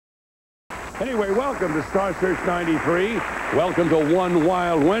Anyway, welcome to Star Search 93. Welcome to One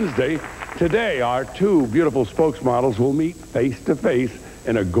Wild Wednesday. Today, our two beautiful spokesmodels will meet face-to-face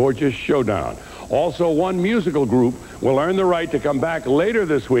in a gorgeous showdown. Also, one musical group will earn the right to come back later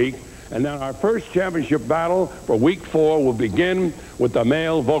this week. And then our first championship battle for Week 4 will begin with the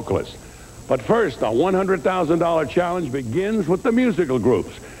male vocalist. But first, the $100,000 challenge begins with the musical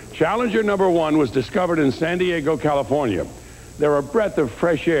groups. Challenger number 1 was discovered in San Diego, California. They're a breath of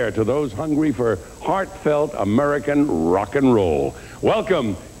fresh air to those hungry for heartfelt American rock and roll.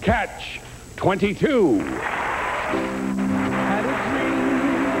 Welcome, Catch 22. Had a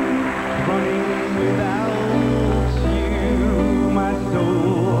dream, running without you, my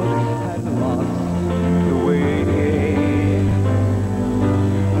soul had lost the way.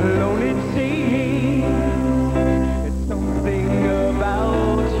 Alone it seems, it's something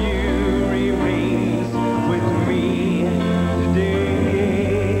about you remains with me today.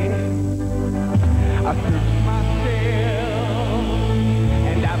 I search myself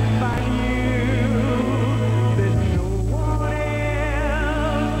and I find you. There's no one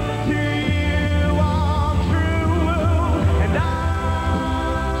else. To you I'm true, and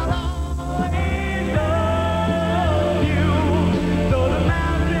I'll always love you. Though the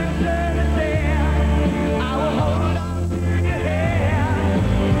mountains turn to sand, I will hold on to your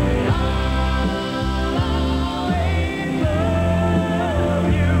hand. I'll always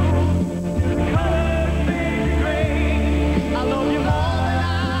love you. Till the colors fade to gray, I love you more than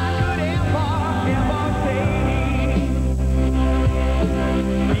I could ever say.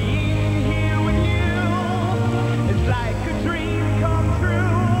 Being here with you is like a dream come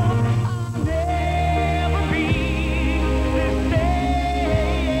true. I'll never be the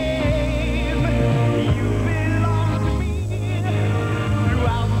same. You belong to me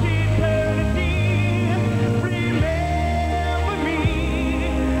throughout eternity. Remember me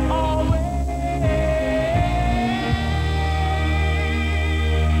always.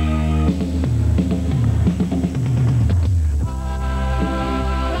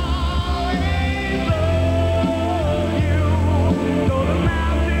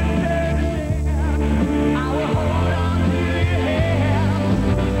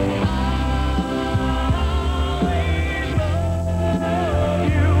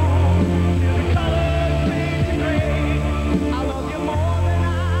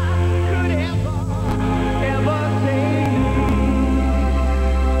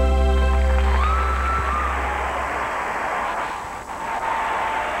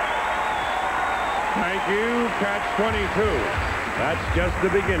 Thank you, Catch 22. That's just the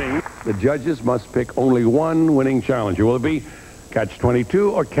beginning. The judges must pick only one winning challenger. Will it be Catch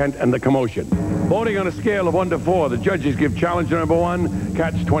 22 or Kent and the Commotion? Voting on a scale of 1 to 4, the judges give challenger number 1,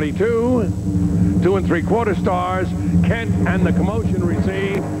 Catch 22, 2 3/4 stars. Kent and the Commotion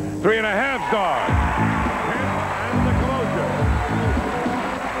receive 3.5 stars. Kent and the Commotion.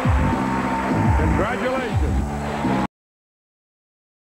 Congratulations.